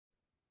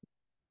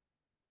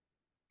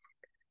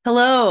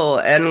Hello,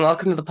 and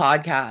welcome to the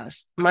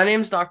podcast. My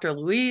name is Dr.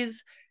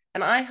 Louise,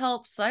 and I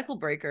help cycle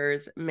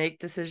breakers make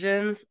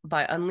decisions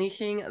by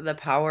unleashing the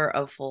power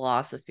of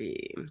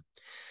philosophy.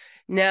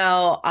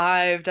 Now,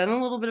 I've done a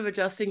little bit of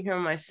adjusting here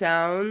on my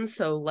sound,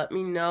 so let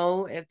me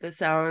know if the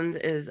sound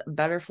is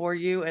better for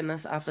you in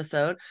this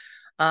episode.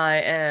 I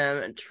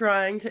am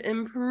trying to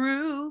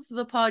improve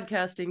the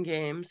podcasting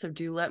game, so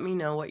do let me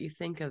know what you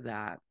think of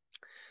that.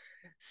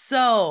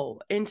 So,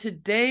 in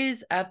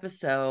today's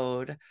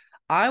episode,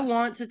 I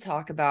want to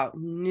talk about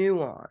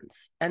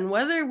nuance and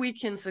whether we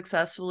can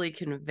successfully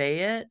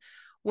convey it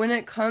when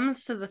it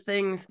comes to the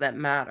things that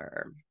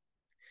matter.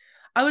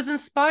 I was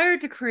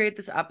inspired to create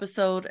this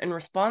episode in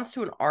response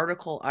to an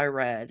article I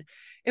read.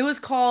 It was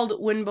called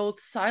When Both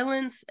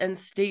Silence and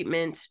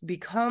Statement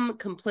Become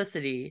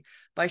Complicity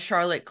by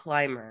Charlotte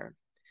Clymer.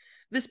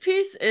 This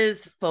piece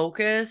is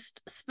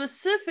focused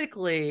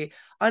specifically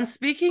on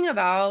speaking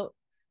about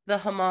the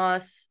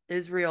Hamas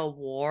Israel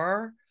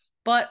war,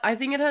 but I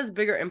think it has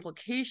bigger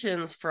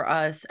implications for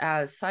us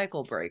as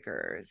cycle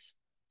breakers.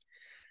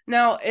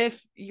 Now,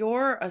 if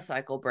you're a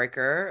cycle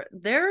breaker,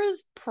 there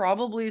is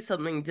probably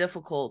something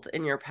difficult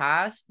in your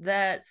past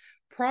that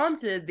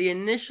prompted the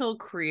initial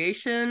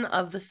creation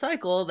of the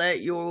cycle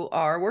that you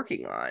are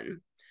working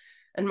on.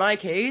 In my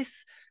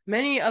case,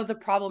 many of the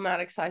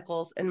problematic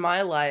cycles in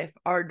my life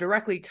are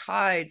directly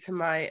tied to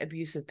my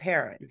abusive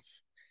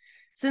parents.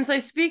 Since I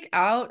speak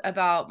out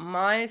about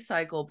my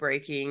cycle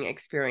breaking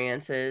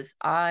experiences,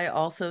 I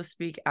also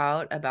speak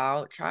out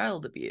about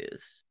child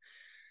abuse.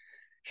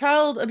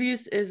 Child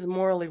abuse is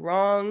morally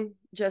wrong,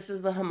 just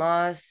as the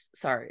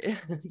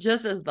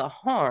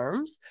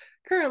harms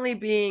currently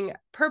being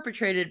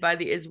perpetrated by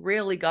the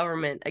Israeli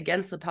government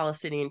against the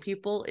Palestinian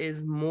people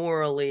is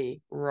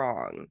morally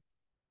wrong.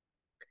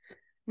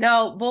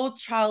 Now, both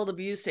child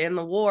abuse and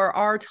the war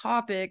are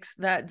topics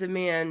that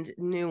demand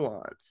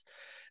nuance.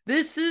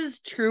 This is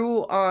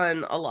true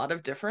on a lot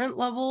of different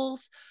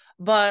levels,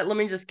 but let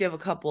me just give a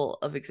couple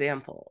of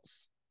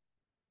examples.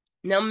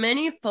 Now,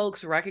 many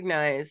folks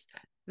recognize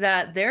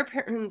that their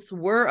parents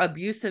were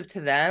abusive to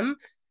them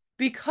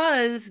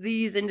because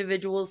these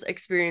individuals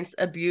experienced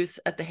abuse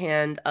at the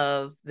hand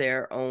of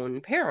their own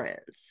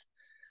parents.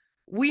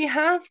 We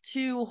have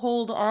to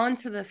hold on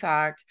to the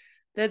fact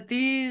that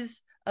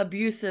these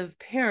abusive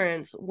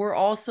parents were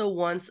also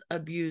once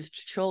abused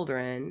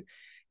children,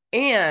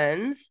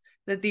 and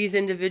that these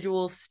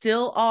individuals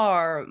still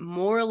are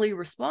morally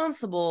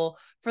responsible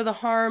for the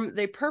harm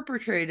they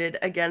perpetrated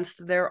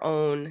against their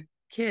own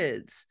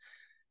kids.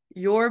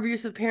 Your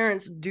abusive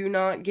parents do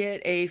not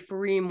get a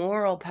free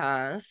moral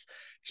pass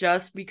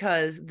just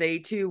because they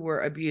too were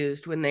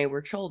abused when they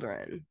were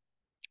children.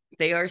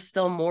 They are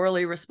still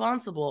morally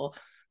responsible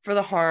for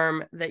the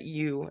harm that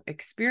you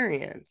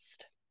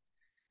experienced.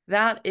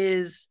 That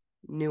is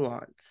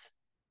nuance.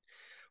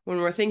 When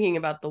we're thinking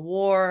about the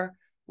war,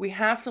 we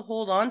have to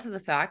hold on to the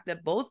fact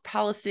that both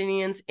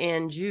Palestinians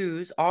and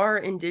Jews are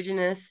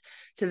indigenous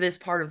to this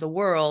part of the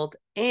world,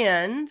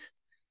 and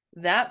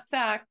that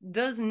fact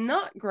does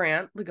not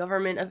grant the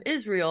government of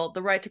Israel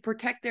the right to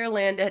protect their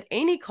land at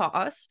any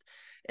cost,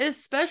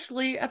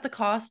 especially at the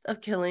cost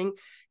of killing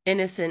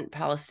innocent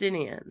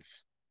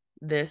Palestinians.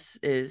 This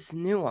is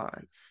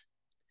nuance.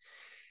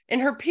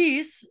 In her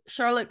piece,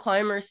 Charlotte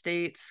Clymer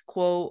states,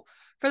 quote,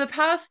 "For the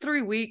past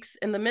 3 weeks,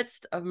 in the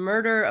midst of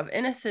murder of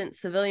innocent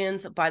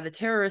civilians by the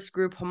terrorist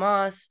group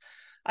Hamas,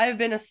 I have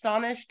been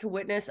astonished to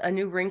witness a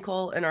new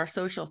wrinkle in our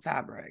social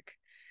fabric.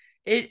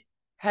 It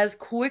has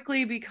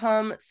quickly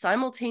become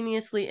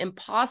simultaneously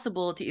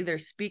impossible to either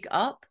speak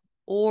up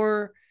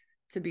or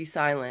to be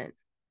silent."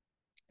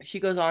 She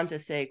goes on to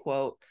say,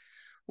 quote,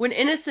 "When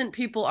innocent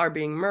people are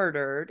being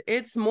murdered,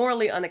 it's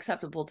morally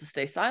unacceptable to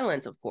stay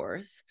silent, of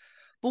course.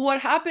 But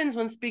what happens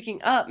when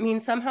speaking up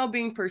means somehow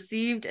being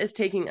perceived as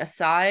taking a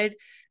side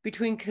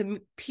between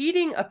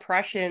competing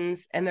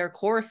oppressions and their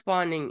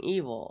corresponding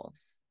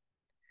evils?"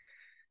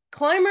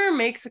 Clymer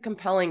makes a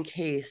compelling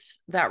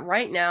case that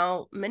right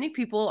now, many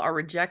people are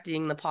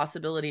rejecting the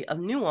possibility of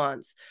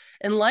nuance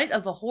in light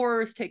of the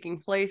horrors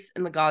taking place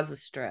in the Gaza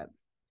Strip.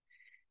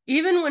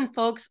 Even when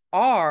folks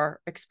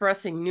are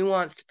expressing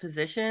nuanced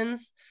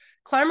positions,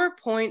 Clymer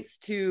points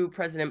to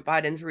President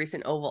Biden's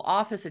recent Oval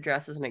Office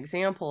address as an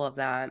example of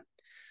that.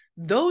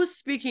 Those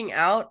speaking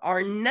out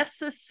are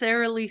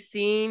necessarily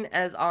seen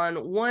as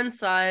on one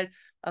side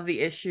of the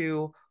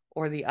issue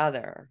or the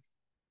other.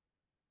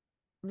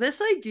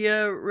 This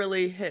idea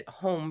really hit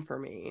home for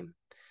me.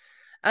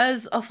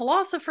 As a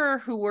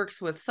philosopher who works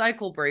with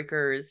cycle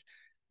breakers,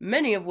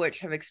 many of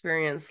which have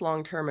experienced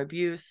long-term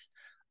abuse,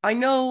 I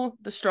know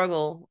the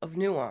struggle of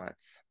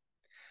nuance.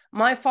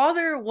 My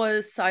father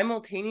was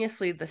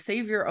simultaneously the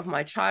savior of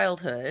my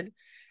childhood,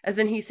 as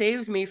in he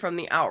saved me from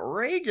the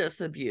outrageous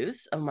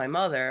abuse of my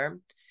mother,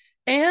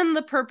 and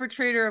the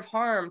perpetrator of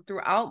harm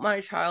throughout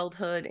my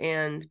childhood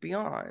and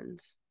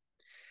beyond.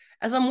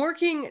 As I'm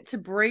working to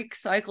break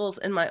cycles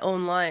in my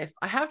own life,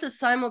 I have to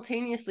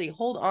simultaneously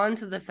hold on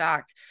to the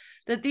fact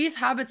that these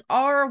habits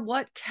are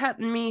what kept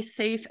me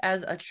safe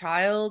as a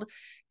child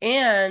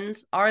and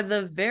are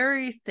the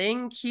very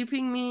thing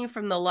keeping me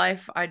from the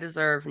life I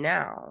deserve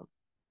now.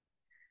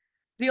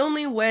 The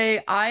only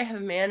way I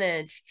have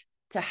managed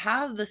to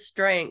have the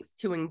strength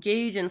to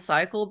engage in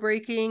cycle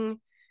breaking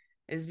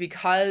is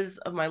because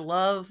of my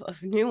love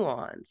of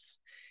nuance.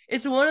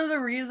 It's one of the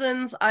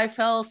reasons I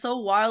fell so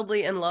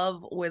wildly in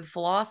love with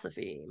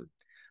philosophy.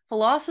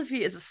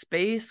 Philosophy is a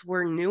space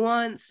where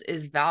nuance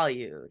is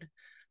valued.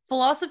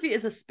 Philosophy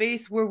is a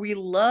space where we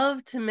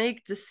love to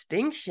make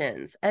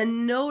distinctions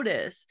and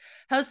notice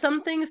how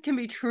some things can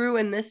be true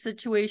in this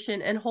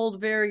situation and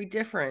hold very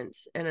different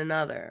in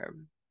another.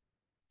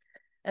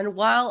 And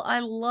while I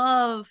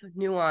love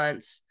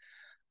nuance,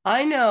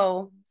 I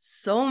know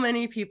so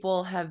many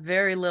people have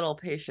very little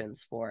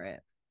patience for it.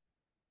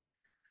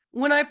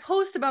 When I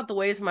post about the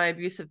ways my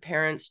abusive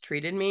parents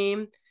treated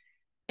me,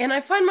 and I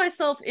find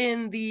myself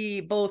in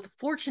the both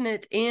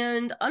fortunate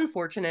and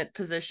unfortunate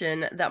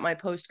position that my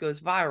post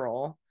goes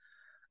viral,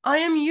 I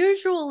am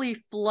usually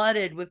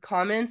flooded with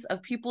comments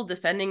of people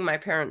defending my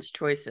parents'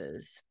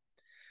 choices.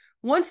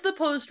 Once the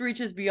post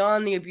reaches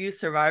beyond the abuse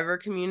survivor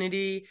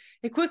community,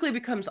 it quickly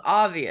becomes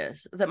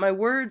obvious that my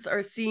words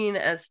are seen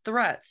as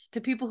threats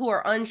to people who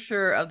are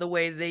unsure of the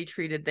way they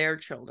treated their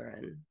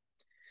children.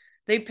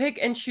 They pick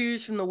and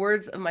choose from the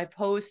words of my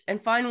post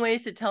and find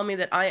ways to tell me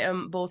that I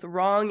am both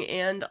wrong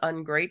and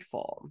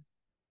ungrateful.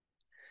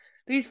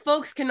 These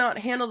folks cannot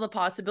handle the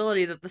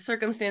possibility that the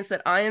circumstance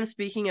that I am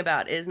speaking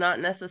about is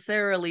not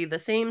necessarily the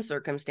same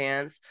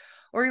circumstance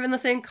or even the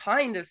same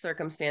kind of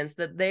circumstance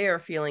that they are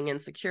feeling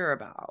insecure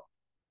about.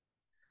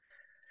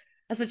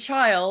 As a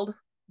child,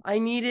 I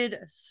needed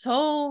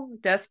so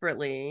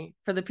desperately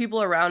for the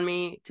people around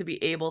me to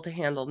be able to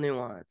handle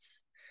nuance.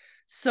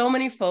 So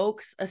many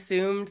folks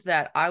assumed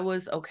that I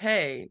was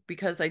okay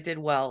because I did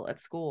well at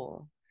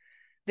school.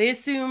 They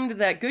assumed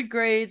that good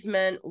grades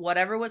meant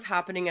whatever was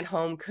happening at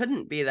home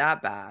couldn't be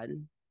that bad.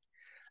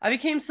 I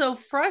became so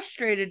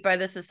frustrated by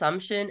this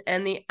assumption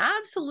and the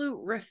absolute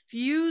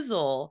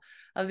refusal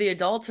of the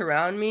adults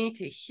around me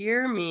to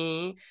hear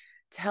me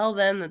tell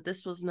them that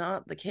this was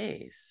not the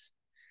case.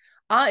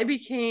 I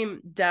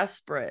became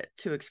desperate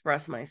to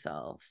express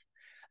myself.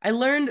 I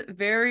learned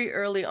very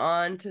early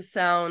on to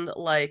sound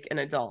like an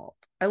adult.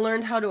 I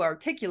learned how to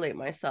articulate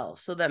myself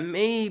so that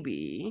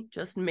maybe,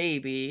 just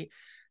maybe,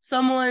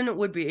 someone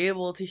would be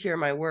able to hear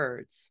my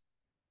words.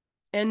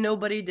 And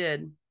nobody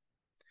did.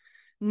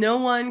 No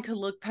one could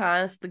look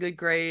past the good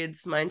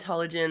grades, my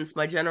intelligence,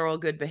 my general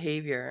good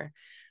behavior.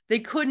 They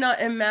could not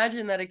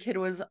imagine that a kid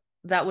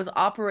that was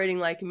operating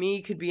like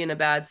me could be in a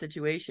bad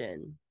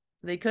situation.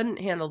 They couldn't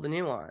handle the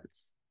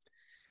nuance.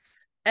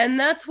 And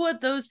that's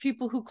what those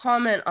people who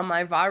comment on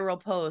my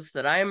viral posts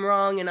that I am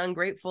wrong and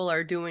ungrateful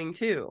are doing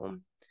too.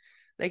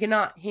 They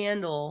cannot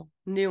handle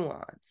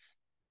nuance.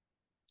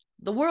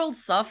 The world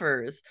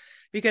suffers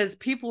because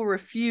people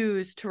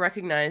refuse to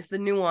recognize the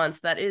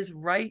nuance that is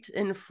right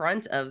in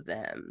front of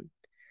them.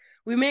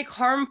 We make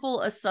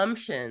harmful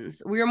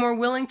assumptions. We are more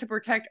willing to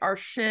protect our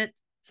shit,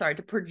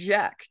 to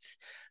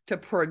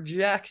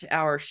project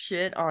our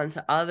shit onto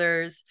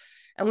others,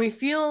 and we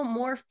feel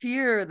more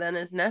fear than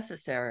is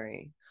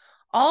necessary.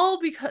 All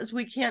because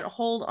we can't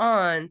hold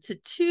on to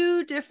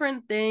two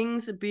different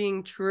things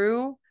being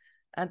true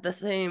at the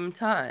same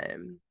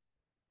time.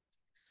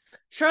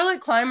 Charlotte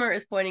Clymer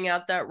is pointing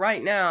out that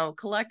right now,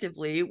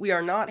 collectively, we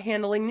are not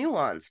handling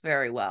nuance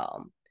very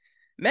well.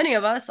 Many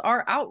of us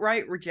are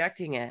outright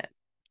rejecting it.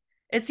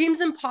 It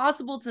seems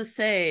impossible to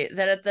say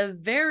that at the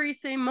very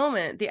same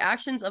moment, the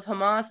actions of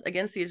Hamas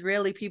against the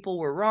Israeli people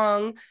were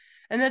wrong,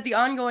 and that the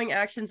ongoing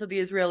actions of the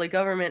Israeli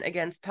government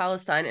against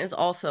Palestine is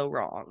also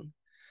wrong.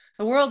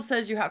 The world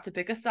says you have to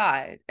pick a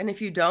side, and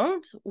if you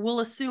don't,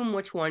 we'll assume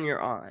which one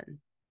you're on.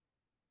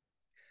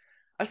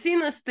 I've seen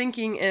this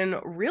thinking in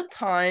real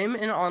time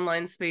in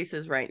online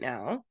spaces right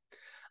now.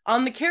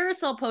 On the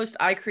carousel post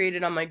I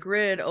created on my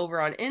grid over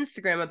on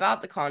Instagram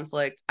about the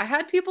conflict, I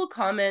had people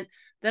comment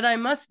that I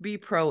must be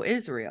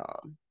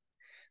pro-Israel.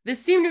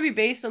 This seemed to be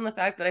based on the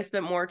fact that I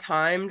spent more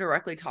time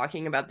directly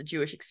talking about the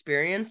Jewish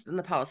experience than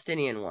the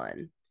Palestinian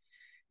one.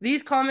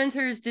 These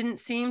commenters didn't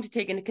seem to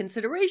take into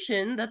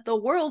consideration that the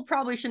world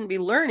probably shouldn't be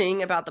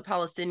learning about the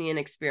Palestinian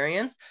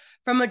experience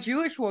from a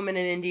Jewish woman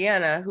in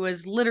Indiana who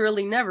has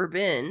literally never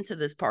been to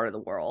this part of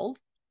the world.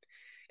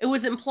 It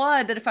was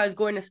implied that if I was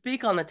going to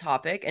speak on the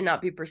topic and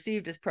not be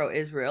perceived as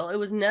pro-Israel, it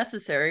was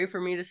necessary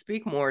for me to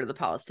speak more to the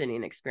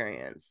Palestinian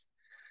experience.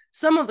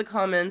 Some of the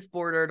comments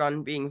bordered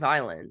on being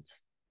violent.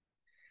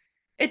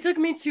 It took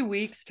me 2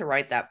 weeks to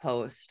write that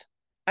post.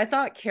 I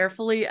thought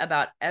carefully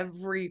about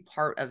every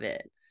part of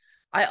it.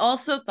 I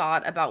also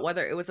thought about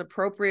whether it was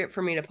appropriate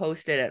for me to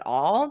post it at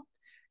all,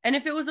 and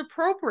if it was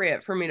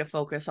appropriate for me to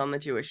focus on the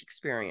Jewish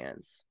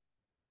experience.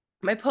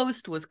 My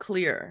post was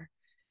clear.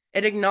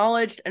 It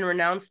acknowledged and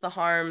renounced the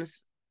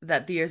harms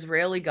that the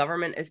Israeli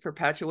government is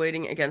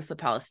perpetuating against the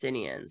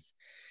Palestinians.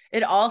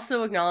 It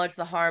also acknowledged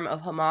the harm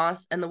of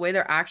Hamas and the way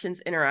their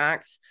actions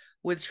interact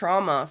with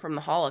trauma from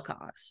the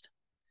Holocaust.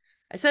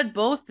 I said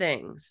both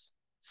things,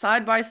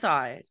 side by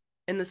side,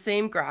 in the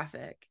same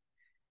graphic.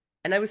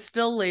 and I was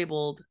still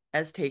labeled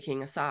as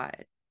taking a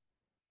side.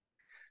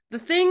 The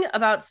thing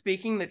about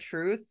speaking the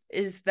truth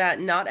is that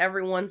not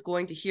everyone's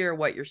going to hear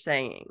what you're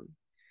saying.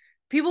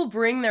 People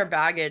bring their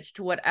baggage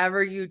to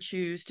whatever you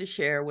choose to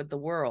share with the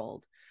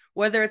world,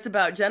 whether it's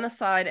about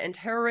genocide and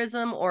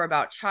terrorism or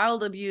about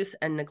child abuse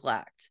and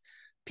neglect.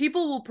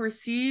 People will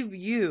perceive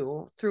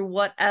you through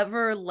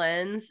whatever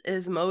lens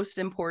is most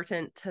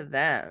important to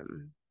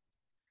them.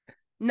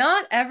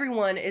 Not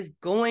everyone is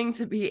going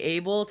to be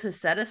able to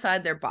set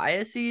aside their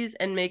biases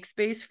and make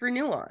space for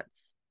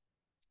nuance.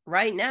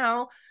 Right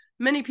now,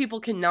 many people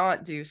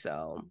cannot do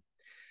so.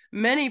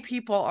 Many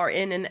people are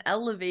in an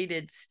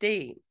elevated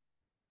state.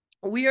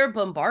 We are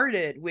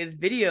bombarded with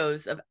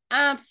videos of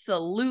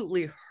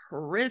absolutely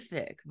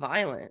horrific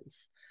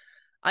violence.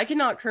 I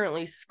cannot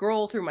currently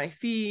scroll through my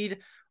feed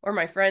or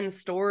my friends'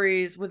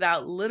 stories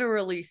without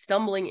literally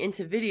stumbling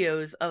into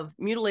videos of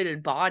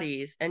mutilated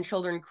bodies and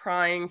children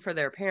crying for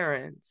their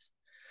parents.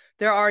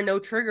 There are no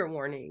trigger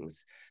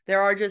warnings.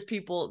 There are just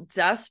people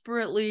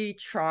desperately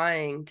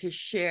trying to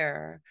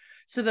share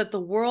so that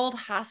the world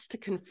has to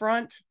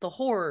confront the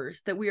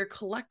horrors that we are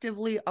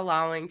collectively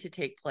allowing to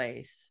take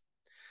place.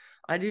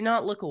 I do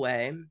not look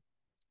away,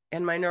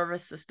 and my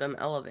nervous system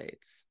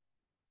elevates.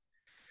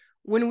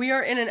 When we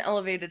are in an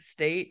elevated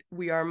state,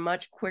 we are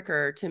much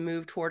quicker to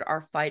move toward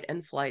our fight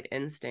and flight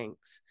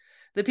instincts.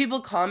 The people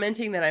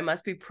commenting that I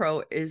must be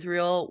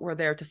pro-Israel were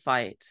there to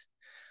fight.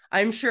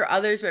 I'm sure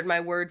others read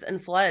my words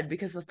and fled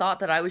because the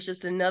thought that I was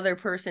just another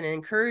person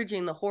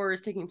encouraging the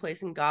horrors taking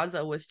place in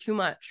Gaza was too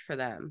much for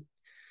them.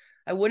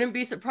 I wouldn't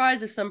be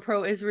surprised if some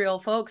pro-Israel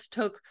folks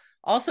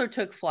also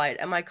took flight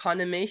at my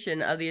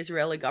condemnation of the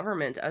Israeli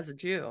government as a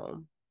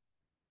Jew.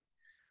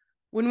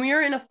 When we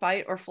are in a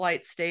fight or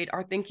flight state,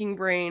 our thinking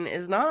brain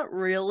is not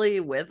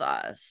really with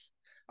us.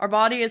 Our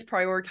body is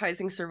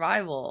prioritizing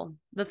survival.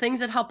 The things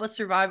that help us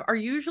survive are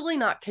usually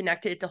not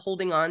connected to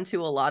holding on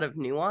to a lot of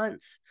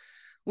nuance.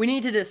 We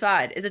need to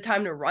decide, is it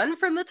time to run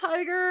from the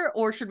tiger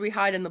or should we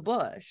hide in the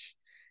bush?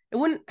 It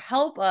wouldn't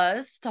help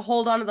us to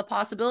hold on to the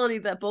possibility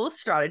that both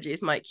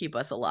strategies might keep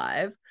us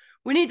alive.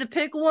 We need to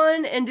pick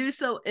one and do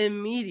so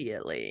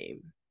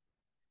immediately.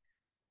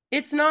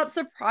 It's not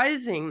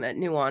surprising that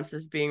nuance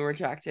is being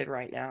rejected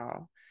right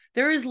now.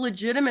 There is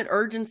legitimate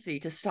urgency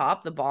to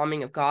stop the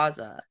bombing of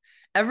Gaza.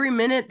 Every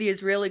minute the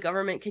Israeli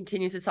government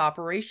continues its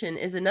operation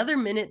is another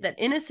minute that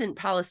innocent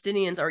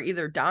Palestinians are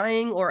either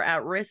dying or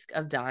at risk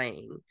of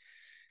dying.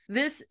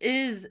 This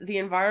is the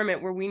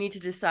environment where we need to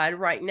decide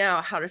right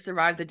now how to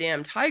survive the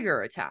damn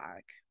tiger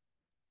attack.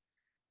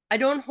 I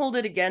don't hold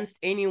it against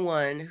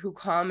anyone who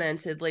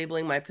commented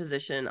labeling my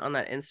position on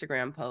that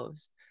Instagram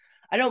post.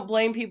 I don't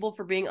blame people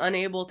for being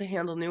unable to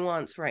handle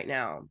nuance right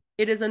now.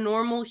 It is a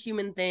normal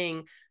human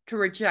thing to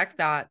reject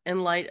that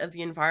in light of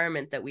the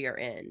environment that we are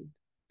in.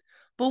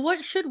 But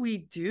what should we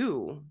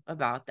do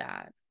about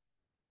that?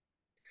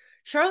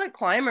 Charlotte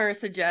Clymer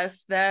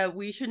suggests that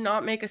we should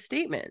not make a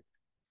statement.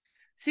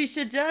 She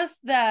suggests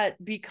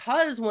that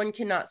because one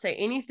cannot say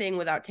anything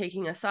without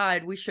taking a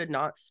side, we should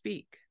not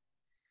speak.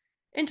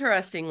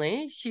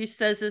 Interestingly, she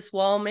says this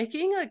while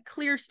making a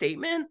clear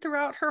statement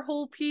throughout her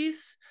whole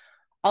piece.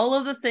 All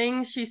of the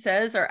things she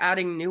says are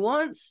adding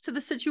nuance to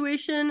the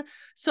situation,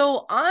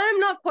 so I'm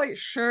not quite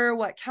sure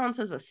what counts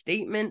as a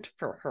statement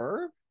for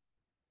her.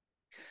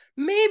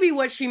 Maybe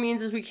what she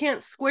means is we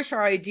can't squish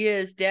our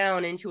ideas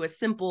down into a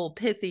simple,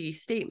 pithy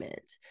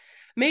statement.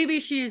 Maybe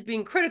she is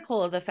being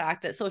critical of the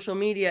fact that social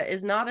media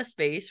is not a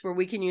space where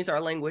we can use our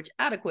language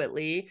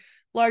adequately,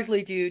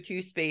 largely due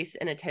to space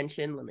and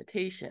attention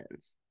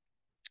limitations.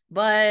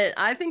 But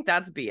I think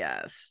that's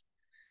BS.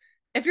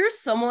 If you're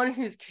someone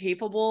who's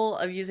capable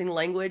of using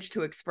language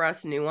to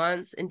express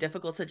nuance in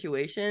difficult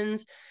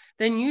situations,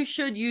 then you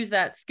should use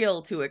that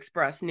skill to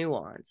express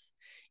nuance.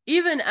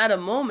 Even at a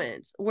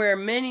moment where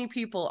many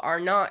people are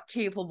not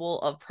capable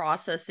of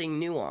processing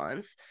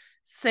nuance,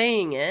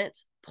 saying it,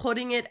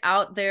 putting it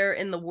out there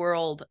in the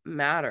world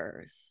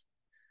matters.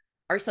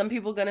 Are some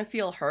people going to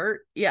feel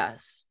hurt?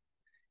 Yes.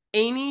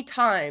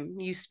 Anytime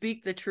you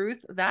speak the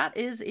truth, that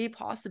is a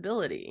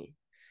possibility.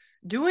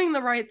 Doing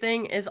the right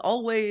thing is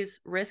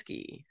always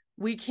risky.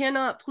 We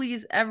cannot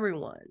please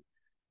everyone.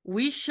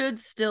 We should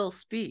still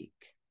speak.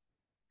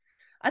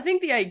 I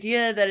think the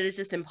idea that it is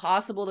just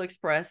impossible to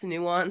express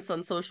nuance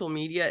on social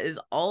media is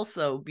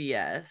also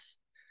BS.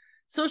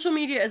 Social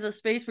media is a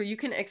space where you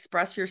can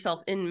express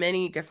yourself in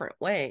many different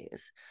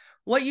ways.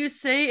 What you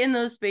say in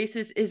those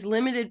spaces is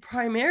limited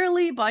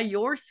primarily by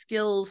your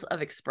skills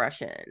of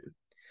expression.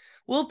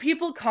 Will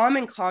people come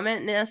and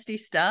comment nasty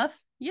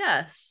stuff?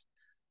 Yes.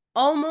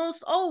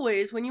 Almost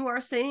always when you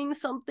are saying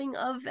something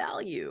of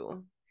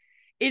value.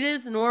 It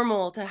is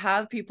normal to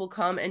have people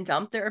come and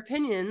dump their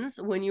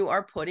opinions when you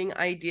are putting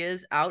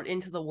ideas out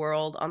into the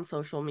world on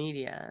social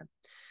media.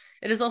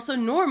 It is also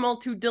normal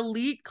to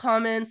delete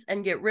comments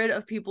and get rid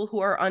of people who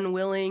are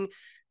unwilling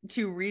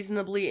to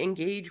reasonably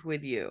engage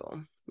with you.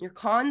 Your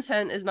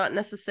content is not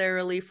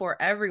necessarily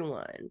for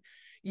everyone.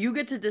 You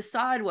get to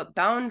decide what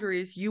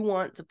boundaries you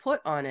want to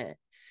put on it.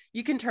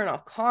 You can turn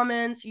off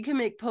comments. You can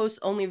make posts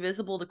only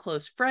visible to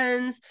close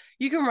friends.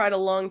 You can write a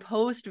long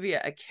post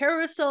via a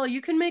carousel.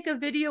 You can make a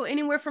video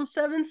anywhere from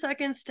 7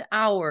 seconds to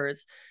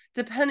hours,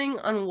 depending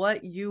on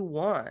what you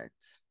want.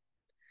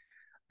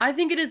 I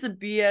think it is a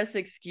BS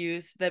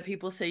excuse that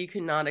people say you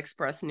cannot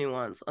express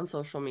nuance on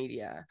social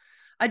media.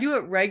 I do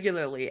it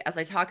regularly as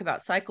I talk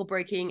about cycle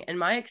breaking and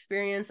my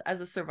experience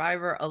as a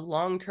survivor of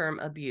long-term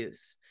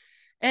abuse.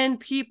 And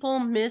people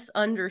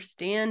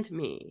misunderstand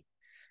me.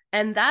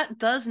 And that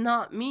does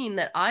not mean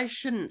that I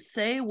shouldn't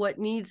say what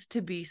needs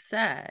to be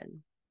said.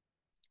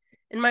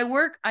 In my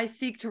work, I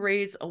seek to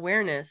raise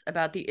awareness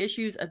about the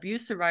issues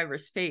abuse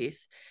survivors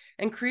face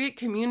and create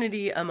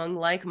community among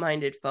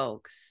like-minded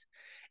folks.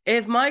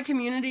 If my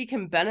community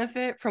can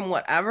benefit from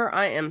whatever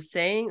I am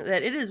saying,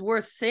 that it is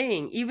worth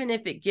saying, even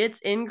if it gets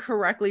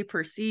incorrectly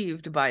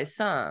perceived by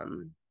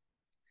some.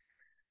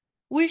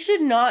 We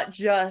should not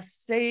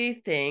just say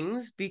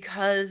things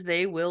because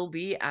they will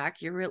be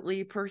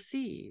accurately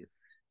perceived.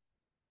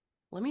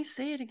 Let me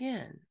say it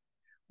again.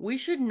 We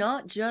should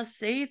not just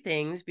say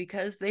things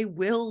because they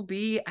will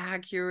be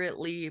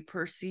accurately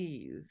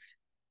perceived.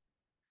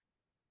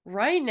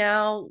 Right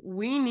now,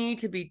 we need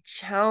to be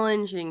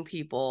challenging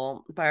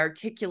people by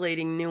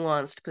articulating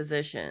nuanced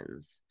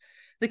positions.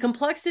 The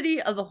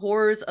complexity of the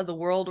horrors of the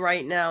world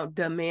right now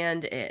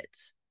demand it.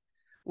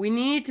 We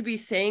need to be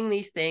saying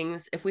these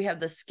things if we have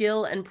the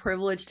skill and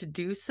privilege to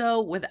do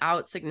so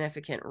without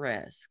significant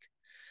risk.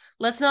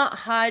 Let's not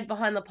hide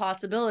behind the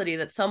possibility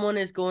that someone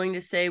is going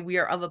to say we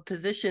are of a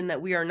position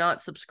that we are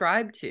not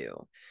subscribed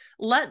to.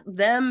 Let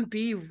them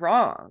be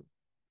wrong.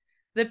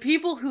 The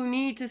people who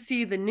need to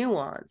see the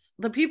nuance,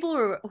 the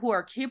people who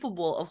are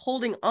capable of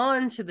holding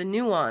on to the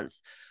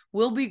nuance,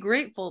 will be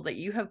grateful that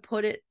you have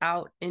put it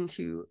out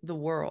into the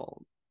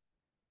world.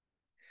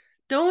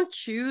 Don't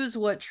choose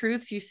what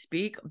truths you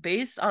speak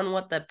based on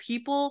what the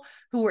people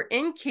who are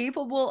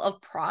incapable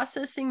of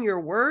processing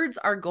your words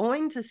are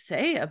going to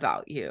say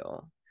about you.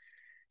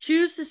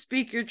 Choose to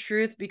speak your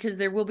truth because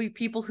there will be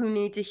people who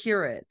need to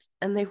hear it,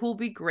 and they will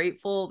be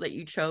grateful that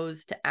you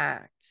chose to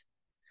act.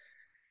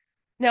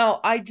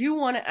 Now, I do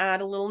want to add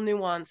a little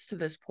nuance to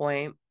this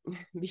point,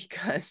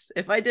 because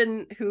if I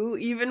didn't, who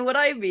even would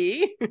I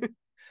be?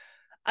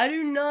 I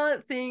do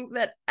not think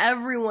that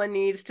everyone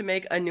needs to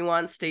make a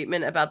nuanced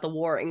statement about the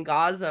war in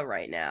Gaza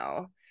right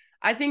now.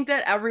 I think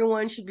that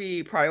everyone should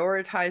be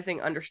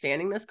prioritizing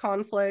understanding this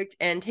conflict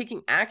and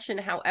taking action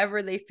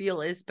however they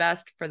feel is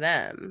best for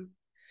them.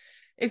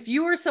 If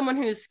you are someone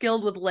who is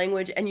skilled with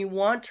language and you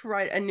want to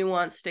write a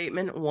nuanced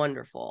statement,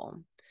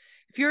 wonderful.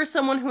 If you're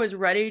someone who is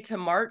ready to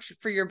march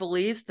for your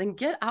beliefs, then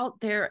get out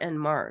there and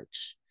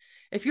march.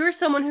 If you're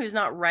someone who's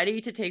not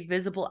ready to take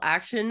visible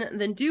action,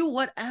 then do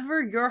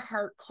whatever your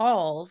heart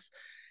calls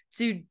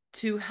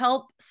to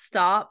help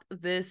stop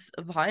this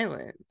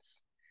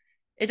violence.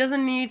 It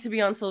doesn't need to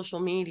be on social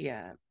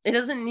media. It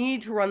doesn't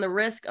need to run the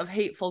risk of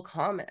hateful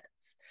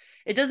comments.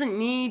 It doesn't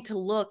need to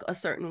look a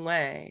certain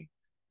way,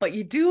 but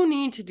you do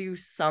need to do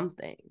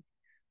something.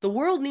 The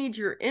world needs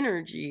your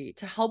energy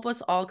to help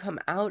us all come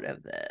out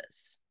of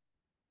this.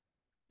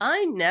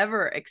 I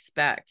never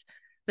expect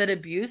that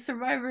abuse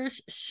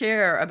survivors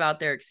share about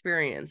their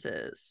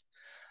experiences.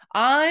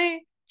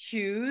 I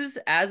choose,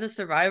 as a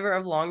survivor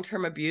of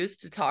long-term abuse,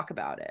 to talk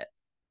about it.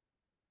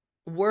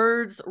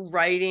 Words,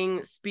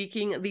 writing,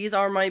 speaking, these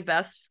are my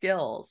best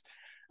skills.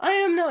 I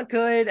am not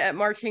good at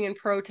marching in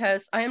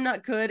protests. I am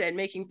not good at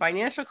making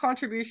financial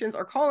contributions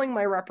or calling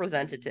my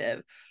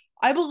representative.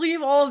 I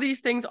believe all of these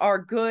things are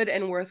good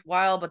and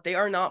worthwhile, but they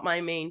are not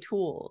my main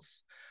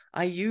tools.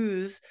 I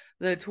use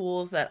the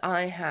tools that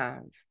I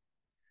have.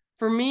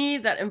 For me,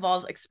 that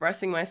involves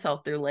expressing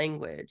myself through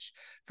language.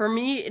 For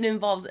me, it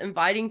involves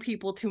inviting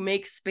people to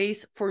make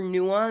space for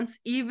nuance,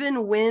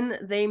 even when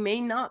they may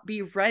not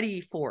be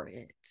ready for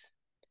it.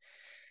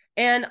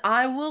 And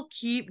I will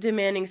keep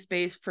demanding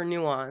space for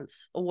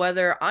nuance,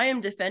 whether I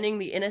am defending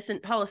the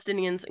innocent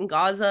Palestinians in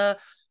Gaza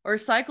or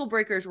cycle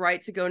breakers'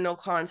 right to go no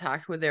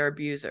contact with their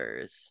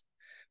abusers.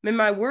 May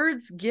my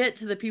words get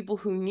to the people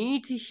who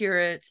need to hear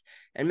it,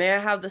 and may I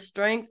have the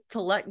strength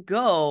to let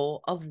go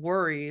of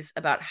worries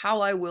about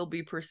how I will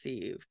be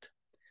perceived.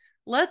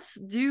 Let's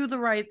do the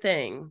right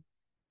thing,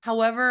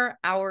 however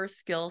our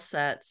skill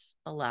sets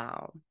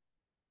allow.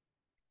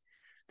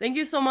 Thank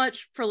you so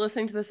much for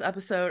listening to this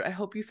episode. I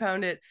hope you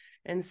found it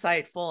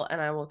insightful, and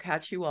I will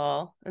catch you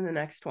all in the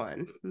next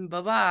one.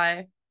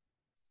 Bye-bye.